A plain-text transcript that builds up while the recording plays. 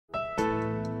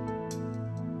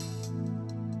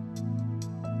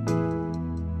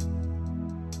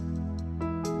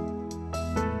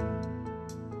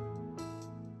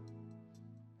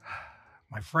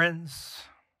Friends,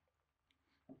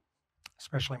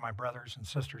 especially my brothers and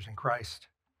sisters in Christ,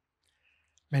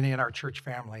 many in our church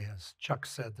family, as Chuck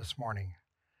said this morning,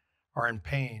 are in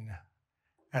pain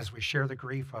as we share the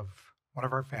grief of one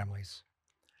of our families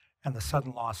and the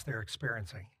sudden loss they're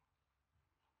experiencing.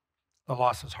 The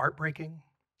loss is heartbreaking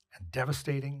and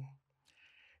devastating.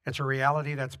 It's a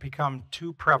reality that's become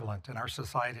too prevalent in our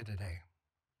society today.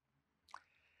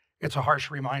 It's a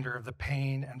harsh reminder of the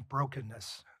pain and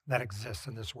brokenness that exists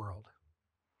in this world.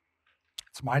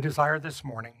 It's my desire this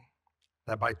morning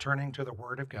that by turning to the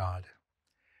Word of God,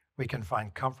 we can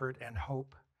find comfort and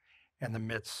hope in the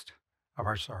midst of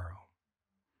our sorrow.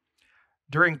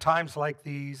 During times like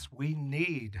these, we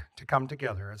need to come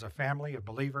together as a family of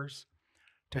believers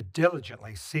to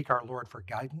diligently seek our Lord for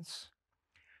guidance,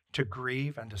 to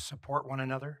grieve and to support one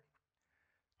another,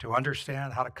 to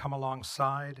understand how to come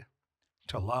alongside,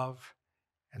 to love,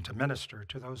 and to minister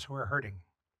to those who are hurting.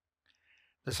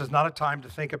 This is not a time to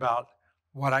think about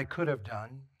what I could have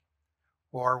done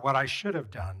or what I should have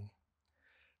done,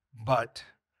 but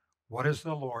what is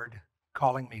the Lord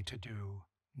calling me to do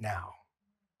now?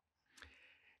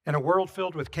 In a world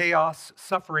filled with chaos,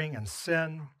 suffering, and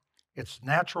sin, it's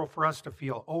natural for us to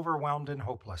feel overwhelmed and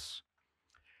hopeless.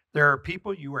 There are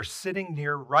people you are sitting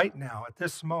near right now at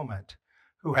this moment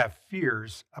who have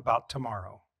fears about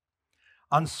tomorrow,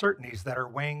 uncertainties that are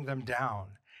weighing them down,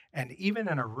 and even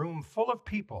in a room full of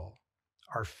people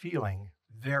are feeling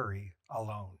very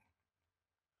alone.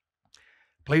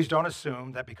 Please don't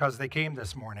assume that because they came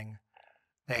this morning,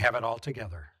 they have it all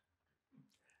together.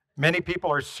 Many people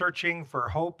are searching for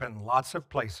hope in lots of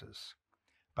places,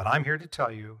 but I'm here to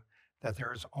tell you that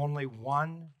there is only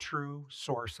one true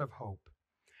source of hope,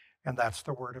 and that's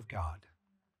the Word of God.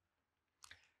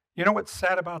 You know what's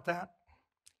sad about that?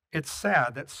 It's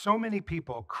sad that so many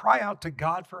people cry out to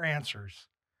God for answers,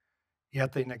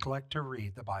 yet they neglect to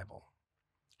read the Bible,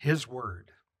 His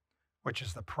Word, which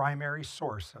is the primary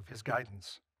source of His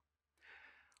guidance.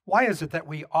 Why is it that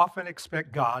we often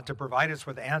expect God to provide us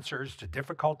with answers to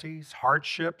difficulties,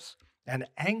 hardships, and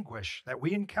anguish that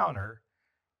we encounter,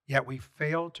 yet we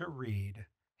fail to read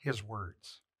His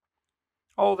words?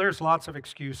 Oh, there's lots of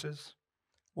excuses.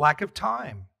 Lack of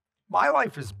time. My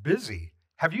life is busy.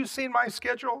 Have you seen my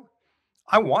schedule?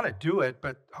 I want to do it,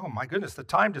 but oh my goodness, the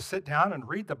time to sit down and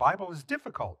read the Bible is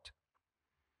difficult.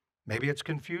 Maybe it's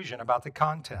confusion about the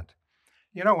content.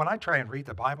 You know, when I try and read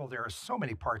the Bible, there are so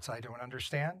many parts I don't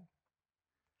understand.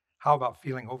 How about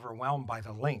feeling overwhelmed by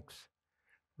the length?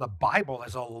 The Bible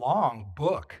is a long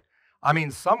book. I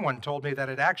mean, someone told me that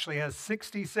it actually has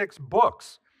 66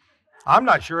 books. I'm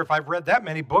not sure if I've read that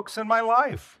many books in my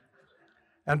life.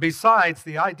 And besides,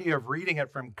 the idea of reading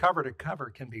it from cover to cover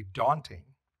can be daunting.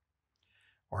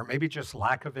 Or maybe just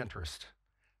lack of interest.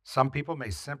 Some people may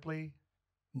simply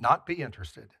not be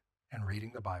interested in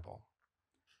reading the Bible.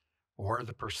 Or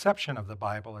the perception of the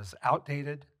Bible is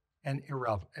outdated and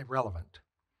irrelevant.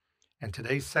 In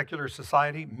today's secular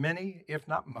society, many, if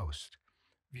not most,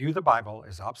 view the Bible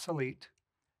as obsolete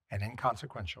and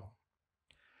inconsequential.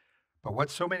 But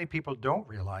what so many people don't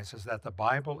realize is that the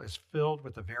Bible is filled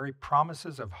with the very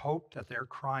promises of hope that they're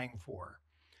crying for.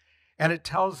 And it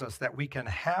tells us that we can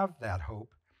have that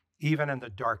hope even in the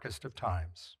darkest of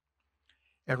times.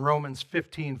 In Romans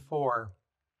 15:4,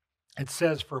 it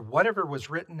says, "For whatever was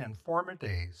written in former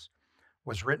days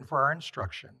was written for our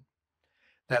instruction,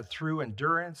 that through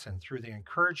endurance and through the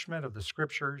encouragement of the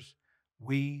Scriptures,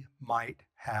 we might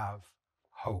have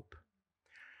hope."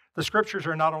 The Scriptures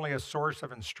are not only a source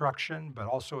of instruction, but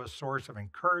also a source of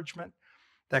encouragement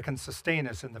that can sustain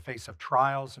us in the face of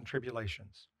trials and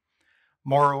tribulations.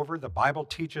 Moreover, the Bible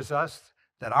teaches us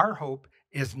that our hope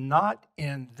is not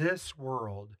in this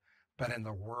world, but in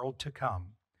the world to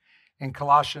come. In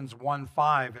Colossians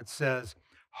 1:5, it says,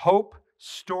 "Hope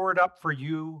stored up for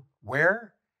you,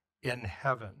 where? In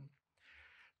heaven."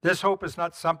 This hope is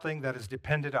not something that is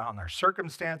dependent on our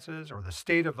circumstances or the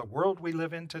state of the world we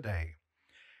live in today.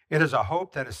 It is a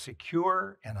hope that is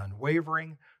secure and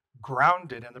unwavering,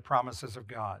 grounded in the promises of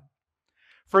God.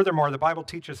 Furthermore, the Bible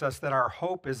teaches us that our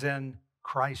hope is in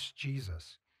Christ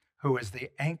Jesus, who is the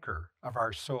anchor of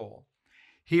our soul.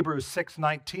 Hebrews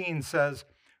 6:19 says,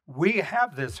 "We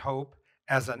have this hope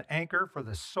as an anchor for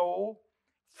the soul,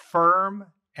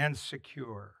 firm and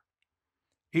secure."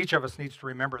 Each of us needs to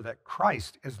remember that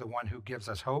Christ is the one who gives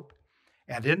us hope,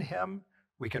 and in Him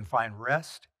we can find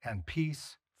rest and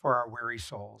peace for our weary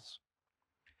souls.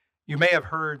 You may have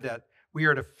heard that we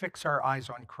are to fix our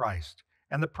eyes on Christ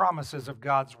and the promises of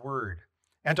God's Word,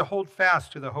 and to hold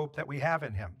fast to the hope that we have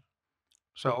in Him.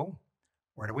 So,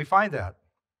 where do we find that?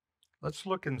 Let's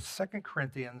look in 2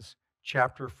 Corinthians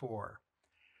chapter 4.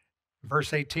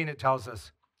 Verse 18, it tells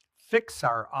us, fix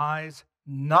our eyes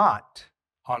not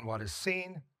on what is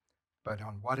seen, but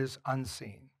on what is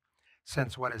unseen.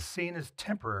 Since what is seen is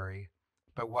temporary,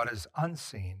 but what is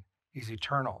unseen is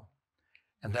eternal.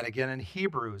 And then again in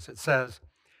Hebrews, it says,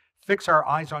 fix our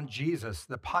eyes on Jesus,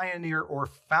 the pioneer or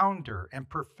founder and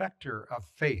perfecter of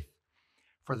faith.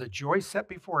 For the joy set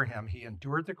before him, he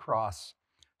endured the cross,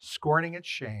 scorning its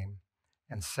shame,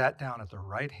 and sat down at the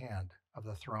right hand of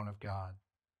the throne of God.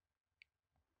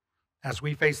 As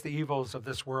we face the evils of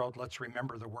this world, let's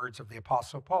remember the words of the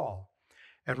Apostle Paul.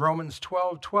 In Romans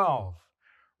 12:12,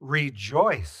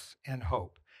 rejoice in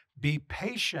hope, be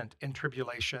patient in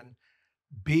tribulation,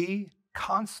 be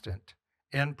constant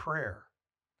in prayer.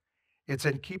 It's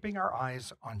in keeping our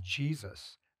eyes on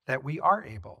Jesus that we are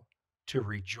able to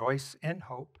rejoice in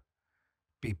hope,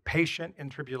 be patient in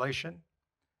tribulation,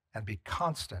 and be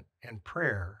constant in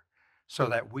prayer so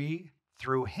that we,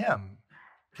 through him,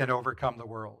 can overcome the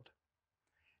world.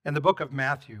 In the book of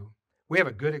Matthew, we have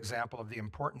a good example of the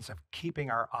importance of keeping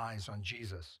our eyes on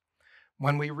Jesus.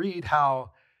 When we read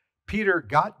how Peter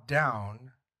got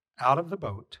down out of the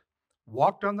boat,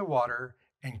 walked on the water,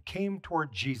 and came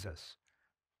toward Jesus.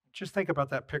 Just think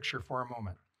about that picture for a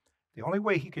moment. The only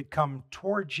way he could come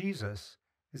toward Jesus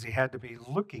is he had to be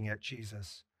looking at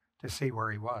Jesus to see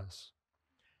where he was.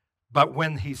 But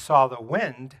when he saw the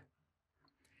wind,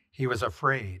 he was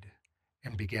afraid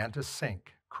and began to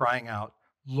sink, crying out,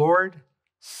 Lord,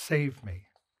 save me.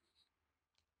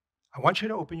 I want you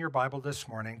to open your Bible this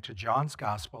morning to John's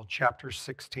Gospel, chapter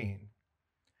 16.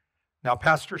 Now,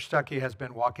 Pastor Stuckey has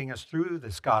been walking us through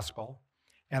this gospel,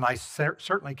 and I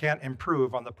certainly can't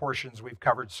improve on the portions we've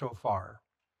covered so far.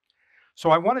 So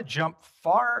I want to jump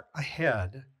far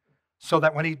ahead so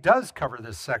that when he does cover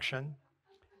this section,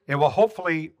 it will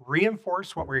hopefully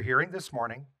reinforce what we're hearing this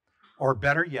morning, or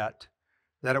better yet,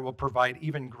 that it will provide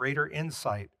even greater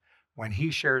insight when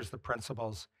he shares the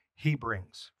principles he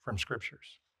brings from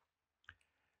Scriptures.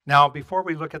 Now, before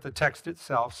we look at the text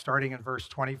itself, starting in verse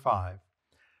 25,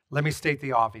 let me state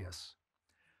the obvious.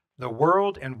 The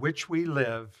world in which we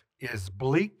live is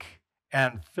bleak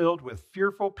and filled with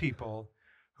fearful people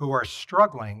who are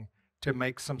struggling to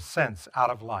make some sense out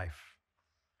of life.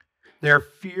 Their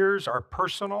fears are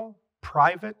personal,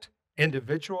 private,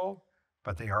 individual,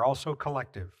 but they are also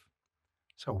collective.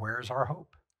 So where's our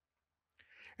hope?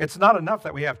 It's not enough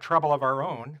that we have trouble of our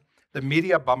own. The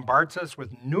media bombards us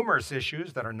with numerous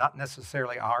issues that are not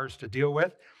necessarily ours to deal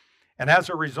with. And as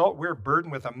a result, we're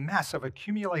burdened with a massive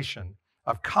accumulation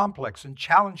of complex and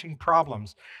challenging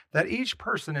problems that each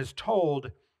person is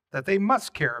told that they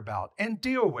must care about and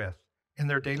deal with in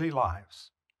their daily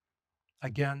lives.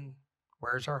 Again,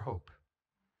 where's our hope?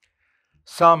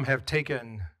 Some have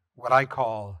taken what I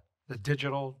call the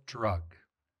digital drug.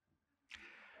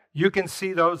 You can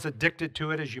see those addicted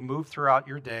to it as you move throughout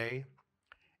your day.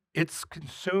 It's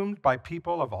consumed by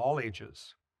people of all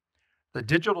ages. The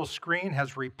digital screen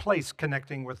has replaced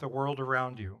connecting with the world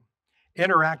around you,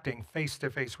 interacting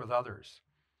face-to-face with others,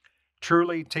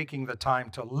 truly taking the time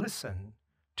to listen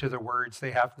to the words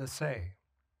they have to say.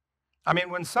 I mean,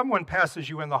 when someone passes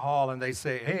you in the hall and they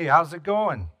say, hey, how's it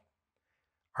going?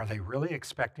 Are they really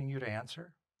expecting you to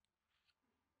answer?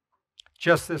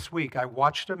 Just this week, I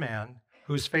watched a man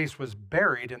whose face was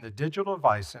buried in the digital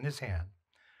device in his hand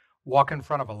walk in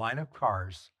front of a line of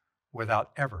cars without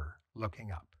ever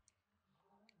looking up.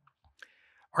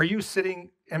 Are you sitting,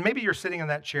 and maybe you're sitting in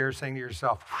that chair saying to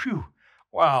yourself, whew,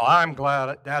 well, I'm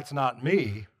glad that's not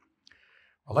me.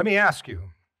 Well, let me ask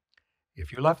you,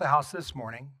 if you left the house this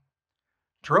morning,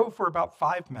 drove for about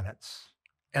 5 minutes,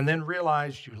 and then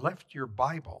realized you left your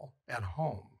Bible at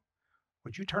home,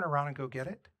 would you turn around and go get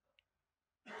it?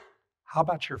 How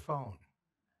about your phone?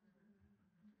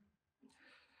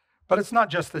 But it's not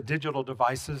just the digital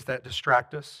devices that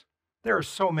distract us. There are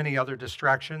so many other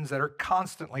distractions that are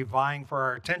constantly vying for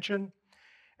our attention,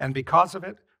 and because of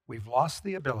it, we've lost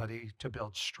the ability to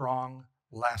build strong,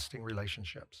 lasting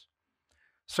relationships.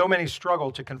 So many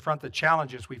struggle to confront the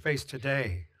challenges we face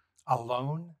today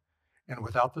alone and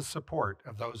without the support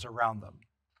of those around them.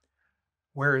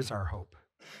 Where is our hope?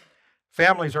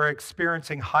 Families are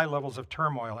experiencing high levels of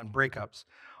turmoil and breakups.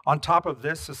 On top of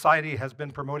this, society has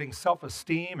been promoting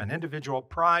self-esteem and individual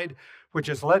pride, which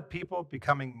has led people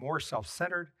becoming more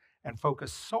self-centered and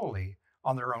focused solely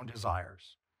on their own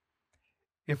desires.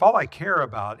 If all I care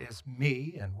about is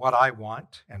me and what I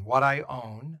want and what I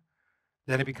own,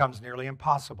 then it becomes nearly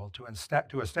impossible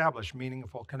to establish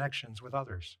meaningful connections with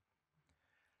others.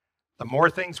 The more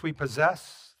things we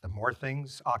possess, the more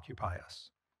things occupy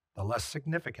us, the less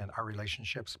significant our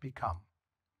relationships become.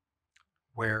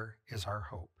 Where is our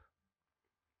hope?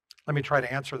 Let me try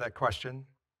to answer that question.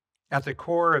 At the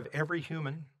core of every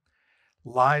human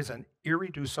lies an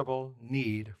irreducible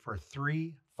need for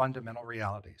three fundamental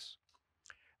realities.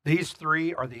 These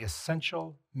three are the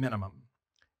essential minimum,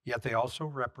 yet they also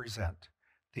represent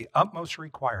the utmost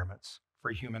requirements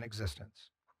for human existence.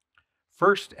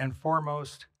 First and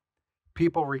foremost,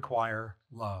 people require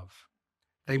love.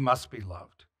 They must be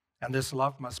loved, and this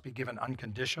love must be given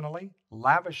unconditionally,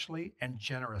 lavishly, and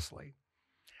generously.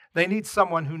 They need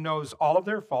someone who knows all of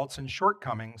their faults and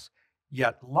shortcomings,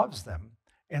 yet loves them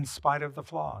in spite of the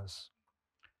flaws.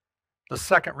 The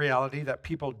second reality that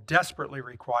people desperately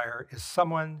require is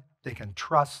someone they can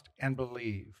trust and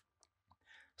believe,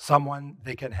 someone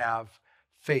they can have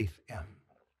faith in.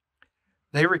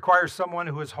 They require someone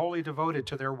who is wholly devoted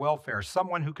to their welfare,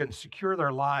 someone who can secure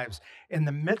their lives in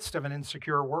the midst of an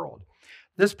insecure world.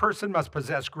 This person must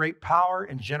possess great power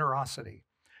and generosity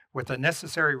with the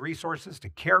necessary resources to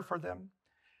care for them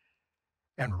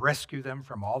and rescue them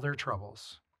from all their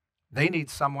troubles. They need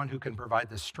someone who can provide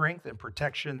the strength and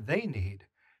protection they need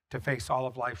to face all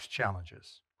of life's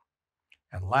challenges.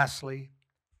 And lastly,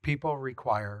 people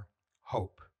require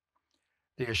hope,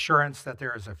 the assurance that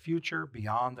there is a future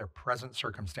beyond their present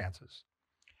circumstances.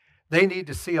 They need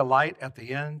to see a light at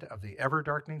the end of the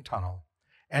ever-darkening tunnel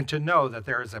and to know that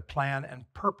there is a plan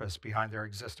and purpose behind their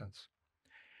existence.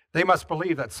 They must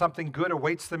believe that something good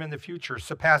awaits them in the future,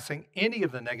 surpassing any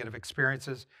of the negative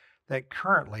experiences that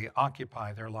currently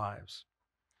occupy their lives.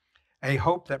 A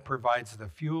hope that provides the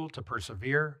fuel to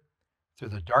persevere through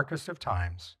the darkest of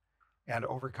times and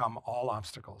overcome all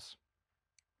obstacles.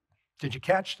 Did you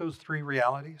catch those three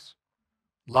realities?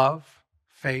 Love,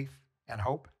 faith, and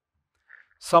hope.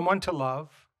 Someone to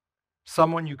love,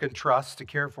 someone you can trust to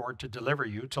care for, to deliver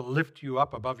you, to lift you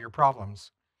up above your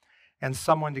problems, and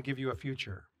someone to give you a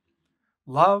future.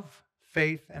 Love,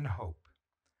 faith, and hope.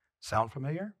 Sound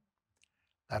familiar?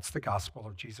 That's the gospel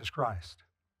of Jesus Christ.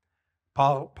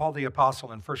 Paul the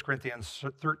Apostle in 1 Corinthians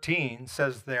 13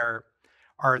 says there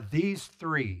are these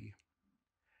three: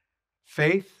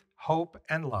 faith, hope,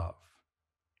 and love.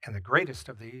 And the greatest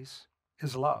of these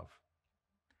is love.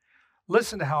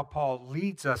 Listen to how Paul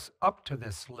leads us up to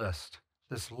this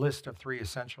list of three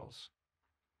essentials.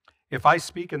 If I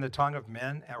speak in the tongue of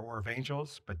men or of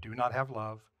angels, but do not have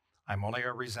love, I'm only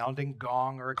a resounding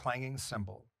gong or a clanging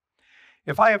cymbal.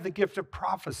 If I have the gift of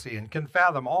prophecy and can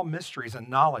fathom all mysteries and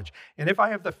knowledge, and if I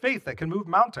have the faith that can move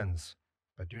mountains,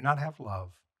 but do not have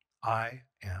love, I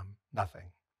am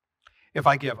nothing. If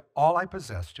I give all I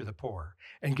possess to the poor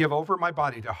and give over my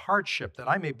body to hardship that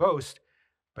I may boast,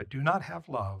 but do not have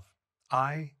love,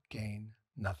 I gain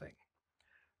nothing.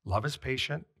 Love is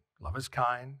patient, love is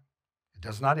kind, it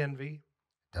does not envy,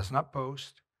 it does not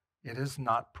boast, it is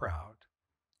not proud,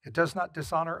 it does not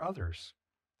dishonor others,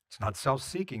 it's not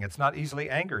self-seeking, it's not easily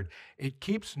angered, it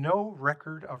keeps no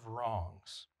record of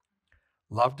wrongs.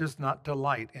 Love does not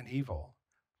delight in evil,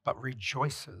 but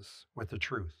rejoices with the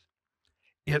truth.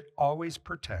 It always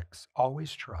protects,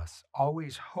 always trusts,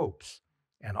 always hopes,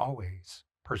 and always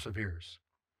perseveres.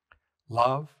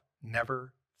 Love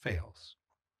never fails.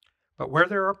 But where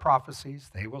there are prophecies,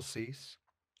 they will cease.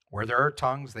 Where there are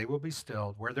tongues, they will be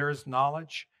stilled. Where there is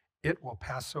knowledge, it will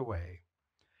pass away.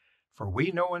 For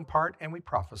we know in part and we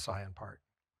prophesy in part.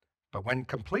 But when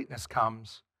completeness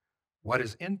comes, what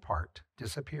is in part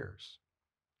disappears.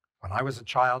 When I was a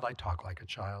child, I talked like a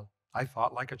child. I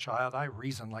thought like a child. I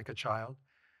reasoned like a child.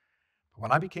 But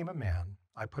when I became a man,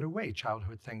 I put away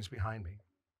childhood things behind me.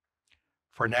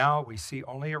 For now we see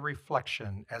only a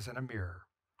reflection as in a mirror,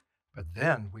 but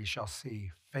then we shall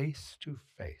see face to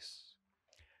face.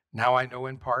 Now I know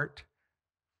in part,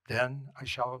 then I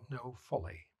shall know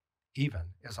fully, even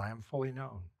as I am fully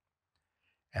known.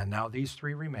 And now these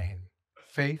three remain: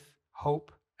 faith,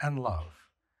 hope, and love.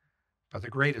 But the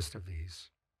greatest of these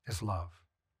is love.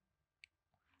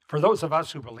 For those of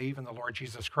us who believe in the Lord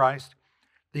Jesus Christ,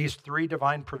 these three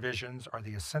divine provisions are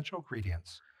the essential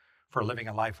ingredients for living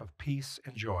a life of peace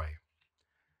and joy.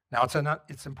 Now,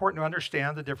 it's important to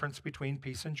understand the difference between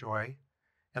peace and joy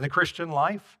in the Christian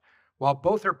life. While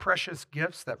both are precious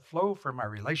gifts that flow from our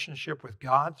relationship with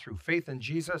God through faith in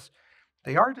Jesus,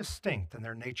 they are distinct in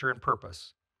their nature and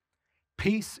purpose.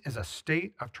 Peace is a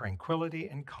state of tranquility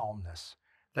and calmness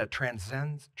that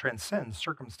transcends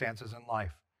circumstances in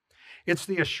life. It's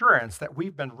the assurance that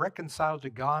we've been reconciled to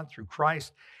God through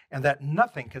Christ and that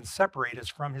nothing can separate us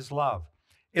from his love.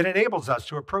 It enables us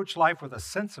to approach life with a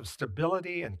sense of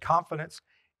stability and confidence,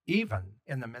 even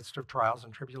in the midst of trials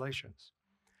and tribulations.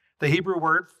 The Hebrew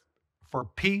word for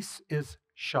peace is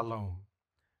shalom,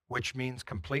 which means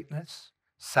completeness,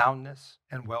 soundness,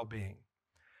 and well-being.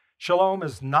 Shalom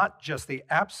is not just the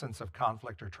absence of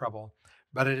conflict or trouble,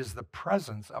 but it is the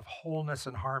presence of wholeness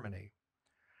and harmony.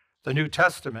 In the New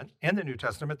Testament,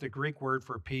 the Greek word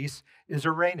for peace is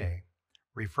eirene,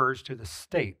 refers to the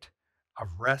state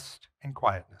of rest and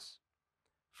quietness.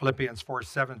 Philippians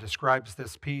 4:7 describes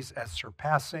this peace as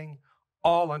surpassing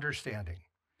all understanding,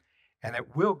 and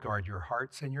it will guard your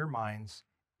hearts and your minds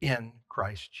in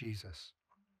Christ Jesus.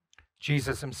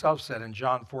 Jesus himself said in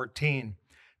John 14,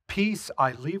 "Peace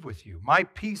I leave with you, my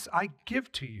peace I give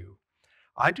to you.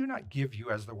 I do not give you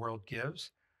as the world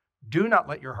gives. Do not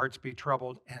let your hearts be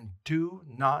troubled, and do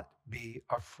not be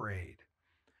afraid."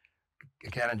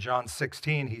 Again, in John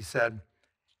 16, he said,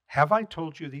 I have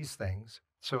told you these things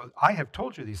so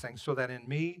that in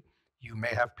me you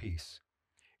may have peace.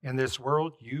 In this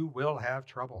world you will have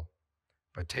trouble,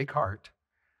 but take heart,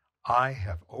 I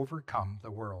have overcome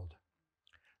the world.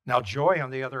 Now, joy,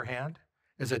 on the other hand,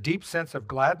 is a deep sense of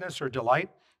gladness or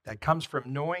delight that comes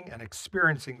from knowing and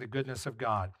experiencing the goodness of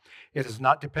God. It is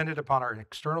not dependent upon our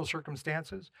external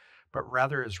circumstances, but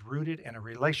rather is rooted in a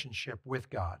relationship with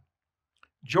God.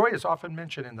 Joy is often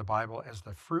mentioned in the Bible as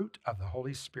the fruit of the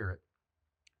Holy Spirit,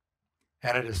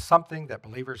 and it is something that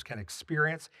believers can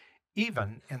experience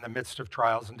even in the midst of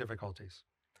trials and difficulties.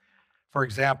 For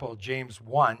example, James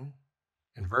 1,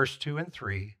 in verse 2 and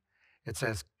 3, it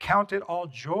says, "Count it all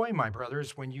joy, my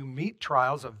brothers, when you meet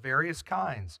trials of various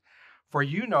kinds, for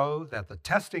you know that the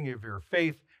testing of your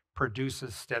faith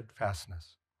produces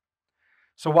steadfastness."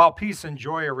 So while peace and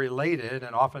joy are related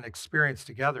and often experienced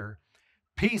together,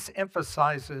 peace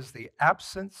emphasizes the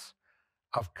absence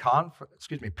of conflict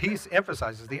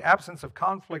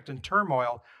and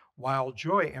turmoil, while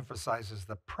joy emphasizes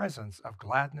the presence of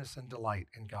gladness and delight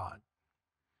in God.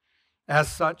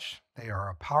 As such, they are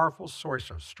a powerful source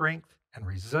of strength and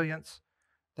resilience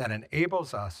that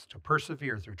enables us to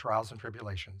persevere through trials and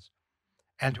tribulations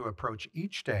and to approach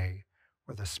each day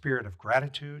with a spirit of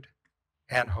gratitude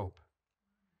and hope.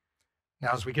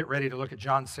 Now, as we get ready to look at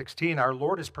John 16, our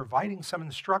Lord is providing some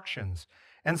instructions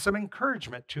and some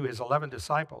encouragement to his 11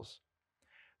 disciples.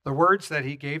 The words that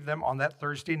he gave them on that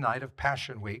Thursday night of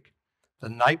Passion Week, the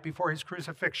night before his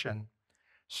crucifixion,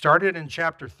 started in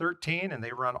chapter 13, and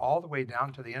they run all the way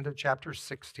down to the end of chapter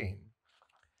 16.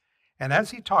 And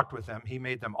as he talked with them, he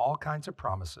made them all kinds of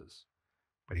promises,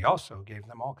 but he also gave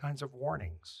them all kinds of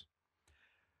warnings.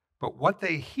 But what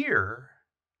they hear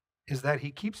is that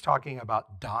he keeps talking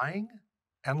about dying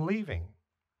and leaving.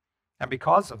 And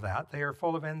because of that, they are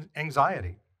full of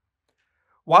anxiety.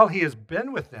 While he has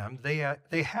been with them,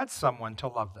 they had someone to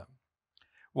love them.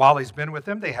 While he's been with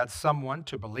them, they had someone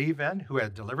to believe in who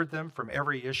had delivered them from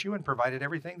every issue and provided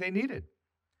everything they needed.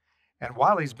 And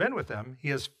while he's been with them, he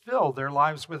has filled their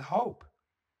lives with hope.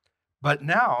 But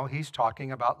now he's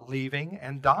talking about leaving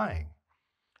and dying.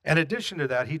 In addition to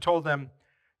that, he told them,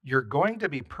 "You're going to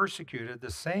be persecuted the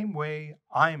same way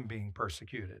I'm being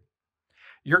persecuted.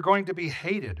 You're going to be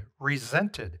hated,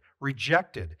 resented,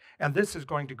 rejected, and this is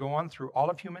going to go on through all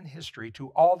of human history to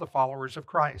all the followers of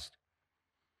Christ."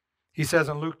 He says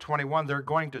in Luke 21, they're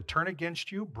going to turn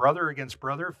against you, brother against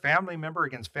brother, family member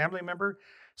against family member.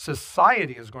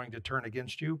 Society is going to turn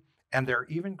against you, and they're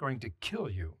even going to kill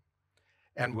you,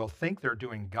 and will think they're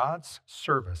doing God's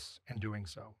service in doing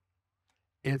so.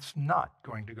 It's not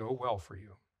going to go well for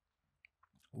you.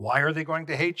 Why are they going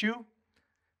to hate you?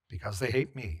 Because they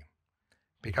hate me.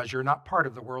 Because you're not part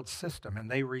of the world system, and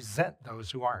they resent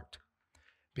those who aren't.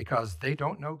 Because they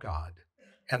don't know God,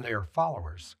 and they are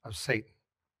followers of Satan.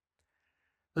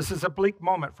 This is a bleak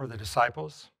moment for the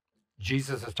disciples.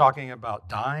 Jesus is talking about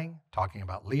dying, talking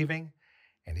about leaving,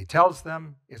 and he tells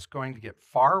them it's going to get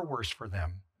far worse for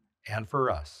them and for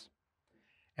us.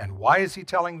 And why is he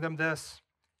telling them this?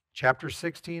 Chapter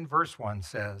 16, verse 1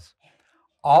 says,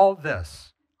 "All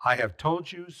this I have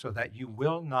told you so that you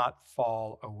will not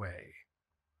fall away."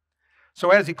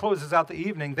 So as he closes out the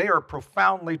evening, they are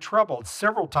profoundly troubled.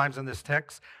 Several times in this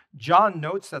text, John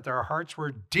notes that their hearts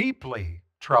were deeply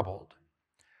troubled.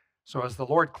 So as the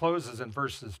Lord closes in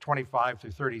verses 25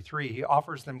 through 33, he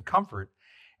offers them comfort.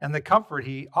 And the comfort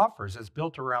he offers is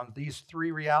built around these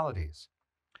three realities.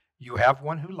 You have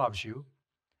one who loves you.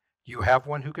 You have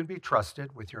one who can be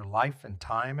trusted with your life and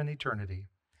time and eternity.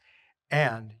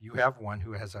 And you have one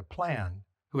who has planned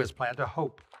a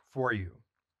hope for you.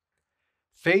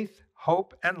 Faith,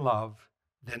 hope, and love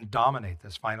then dominate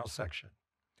this final section.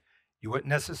 You wouldn't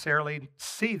necessarily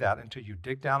see that until you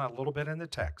dig down a little bit in the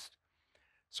text.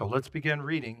 So let's begin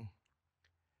reading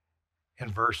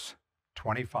in verse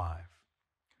 25.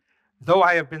 "Though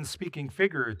I have been speaking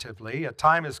figuratively, a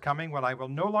time is coming when I will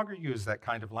no longer use that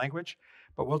kind of language,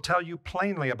 but will tell you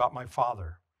plainly about my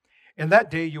Father. In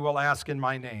that day you will ask in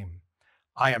my name.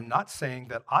 I am not saying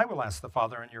that I will ask the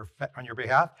Father on your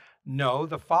behalf. No,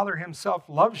 the Father himself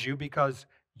loves you because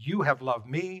you have loved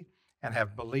me and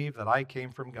have believed that I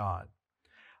came from God.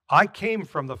 I came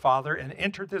from the Father and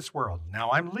entered this world.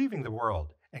 Now I'm leaving the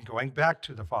world and going back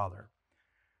to the Father.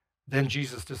 Then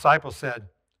Jesus' disciples said,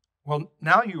 well,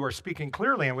 now you are speaking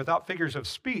clearly and without figures of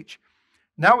speech.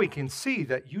 Now we can see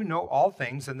that you know all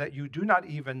things and that you do not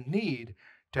even need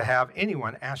to have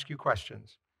anyone ask you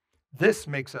questions. This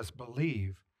makes us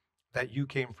believe that you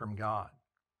came from God.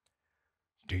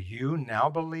 Do you now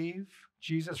believe?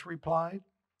 Jesus replied.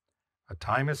 A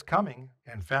time is coming,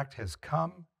 in fact has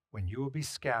come, when you will be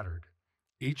scattered,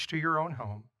 each to your own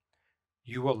home.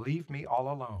 You will leave me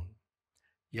all alone.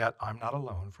 Yet I'm not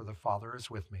alone, for the Father is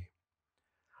with me.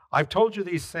 I've told you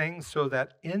these things so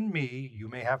that in me you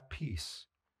may have peace.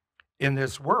 In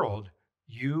this world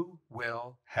you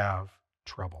will have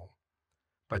trouble.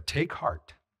 But take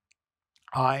heart,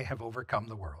 I have overcome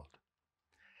the world.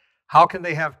 How can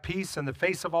they have peace in the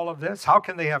face of all of this? How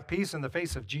can they have peace in the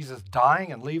face of Jesus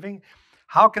dying and leaving?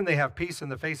 How can they have peace in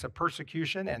the face of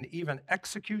persecution and even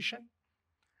execution?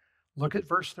 Look at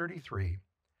verse 33.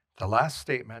 The last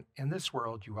statement, in this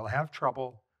world you will have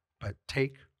trouble, but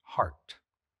take heart.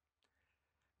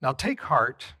 Now, take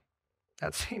heart,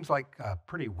 that seems like a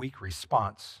pretty weak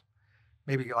response,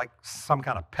 maybe like some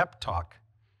kind of pep talk.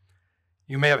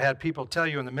 You may have had people tell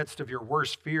you in the midst of your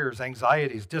worst fears,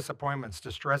 anxieties, disappointments,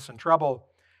 distress, and trouble,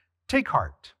 take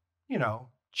heart,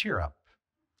 cheer up.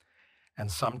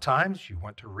 And sometimes you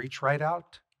want to reach right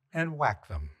out and whack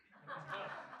them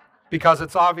because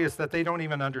it's obvious that they don't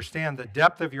even understand the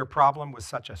depth of your problem with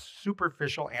such a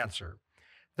superficial answer.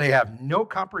 They have no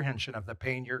comprehension of the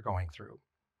pain you're going through.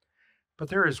 But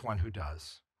there is one who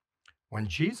does. When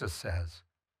Jesus says,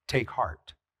 take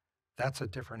heart, that's a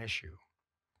different issue.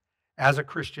 As a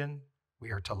Christian, we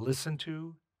are to listen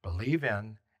to, believe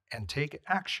in, and take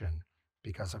action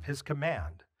because of his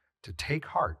command to take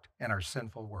heart in our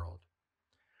sinful world.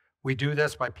 We do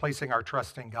this by placing our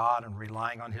trust in God and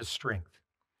relying on his strength.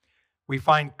 We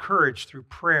find courage through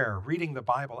prayer, reading the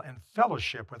Bible, and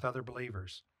fellowship with other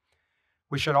believers.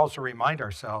 We should also remind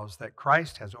ourselves that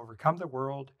Christ has overcome the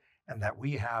world and that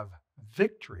we have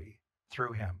victory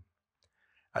through him.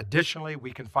 Additionally,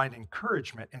 we can find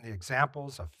encouragement in the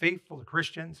examples of faithful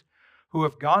Christians who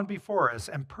have gone before us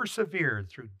and persevered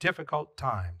through difficult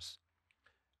times.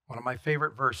 One of my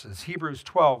favorite verses, Hebrews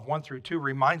 12, 1-2,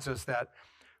 reminds us that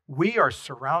we are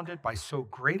surrounded by so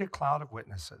great a cloud of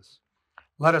witnesses.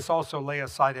 Let us also lay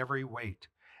aside every weight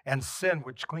and sin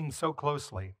which clings so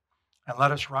closely, and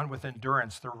let us run with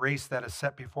endurance the race that is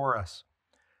set before us,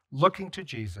 looking to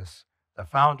Jesus, the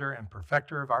founder and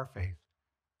perfecter of our faith,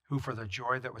 who for the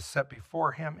joy that was set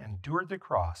before him endured the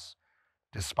cross,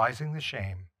 despising the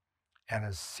shame, and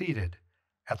is seated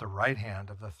at the right hand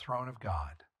of the throne of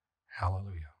God.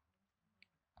 Hallelujah.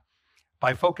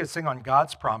 By focusing on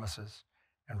God's promises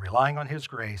and relying on his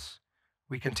grace,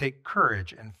 we can take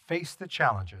courage and face the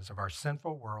challenges of our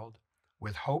sinful world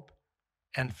with hope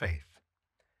and faith.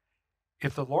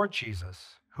 If the Lord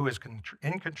Jesus, who is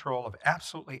in control of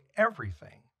absolutely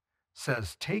everything,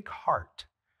 says, take heart,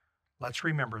 let's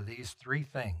remember these three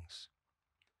things.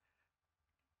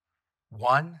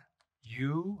 1,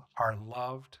 you are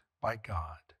loved by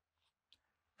God.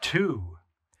 2,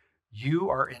 you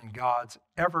are in God's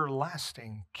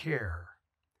everlasting care.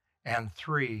 And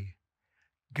 3,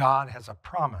 God has a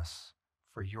promise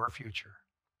for your future.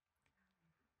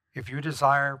 If you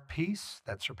desire peace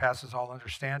that surpasses all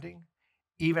understanding,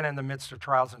 even in the midst of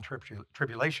trials and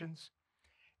tribulations,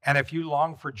 and if you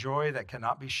long for joy that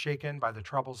cannot be shaken by the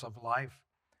troubles of life,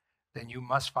 then you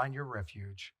must find your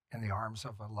refuge in the arms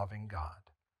of a loving God.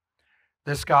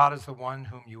 This God is the one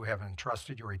whom you have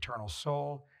entrusted your eternal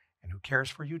soul and who cares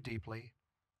for you deeply,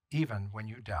 even when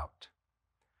you doubt.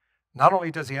 Not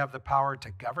only does he have the power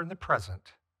to govern the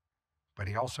present, but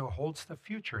he also holds the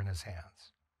future in his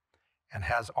hands and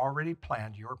has already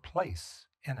planned your place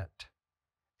in it,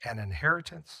 an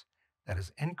inheritance that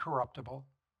is incorruptible,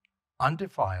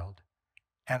 undefiled,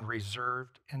 and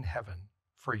reserved in heaven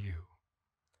for you.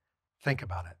 Think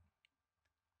about it.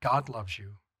 God loves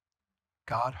you.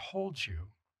 God holds you,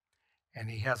 and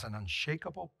he has an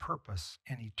unshakable purpose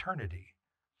in eternity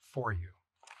for you.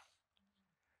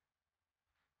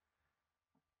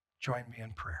 Join me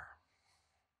in prayer.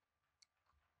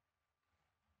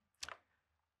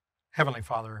 Heavenly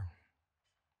Father,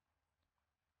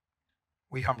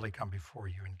 we humbly come before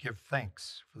you and give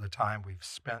thanks for the time we've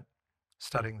spent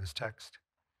studying this text.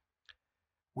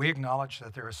 We acknowledge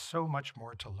that there is so much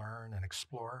more to learn and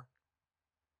explore,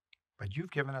 but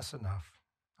you've given us enough.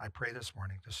 I pray this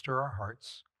morning to stir our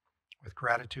hearts with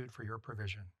gratitude for your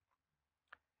provision.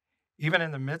 Even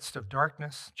in the midst of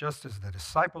darkness, just as the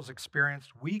disciples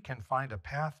experienced, we can find a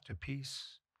path to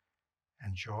peace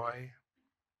and joy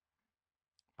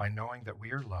by knowing that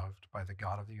we are loved by the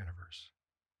God of the universe.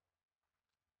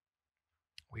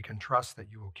 We can trust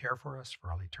that you will care for us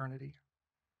for all eternity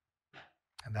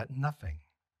and that nothing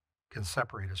can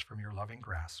separate us from your loving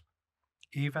grasp,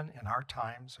 even in our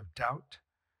times of doubt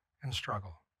and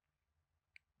struggle.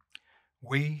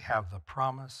 We have the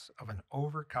promise of an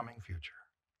overcoming future,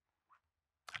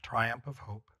 a triumph of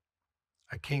hope,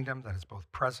 a kingdom that is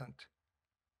both present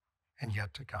and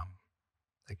yet to come,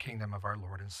 the kingdom of our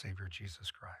Lord and Savior Jesus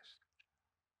Christ.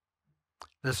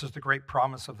 This is the great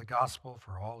promise of the gospel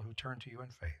for all who turn to you in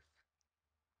faith.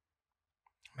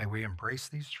 May we embrace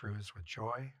these truths with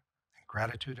joy and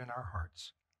gratitude in our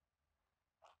hearts.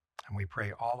 And we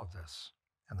pray all of this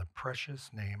in the precious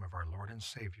name of our Lord and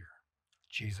Savior,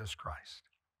 Jesus Christ.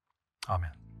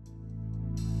 Amen.